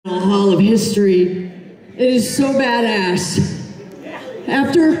Hall of History. It is so badass.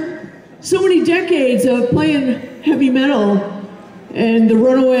 After so many decades of playing heavy metal and the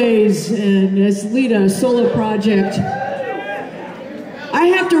Runaways and as LITA solo project, I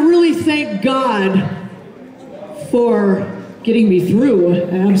have to really thank God for getting me through.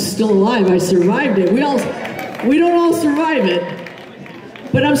 I'm still alive. I survived it. We don't all survive it,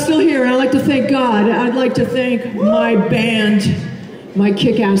 but I'm still here, and I'd like to thank God. I'd like to thank my band, my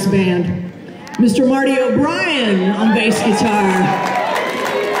kick-ass band, Mr. Marty O'Brien on bass guitar,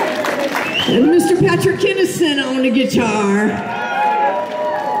 and Mr. Patrick Kinnison on the guitar,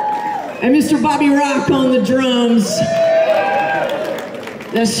 and Mr. Bobby Rock on the drums.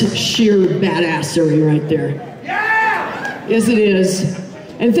 That's sheer badassery right there. Yeah! Yes, it is.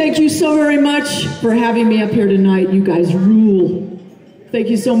 And thank you so very much for having me up here tonight. You guys rule. Thank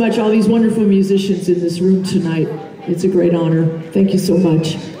you so much, all these wonderful musicians in this room tonight. It's a great honor. Thank you so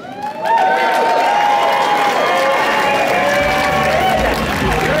much.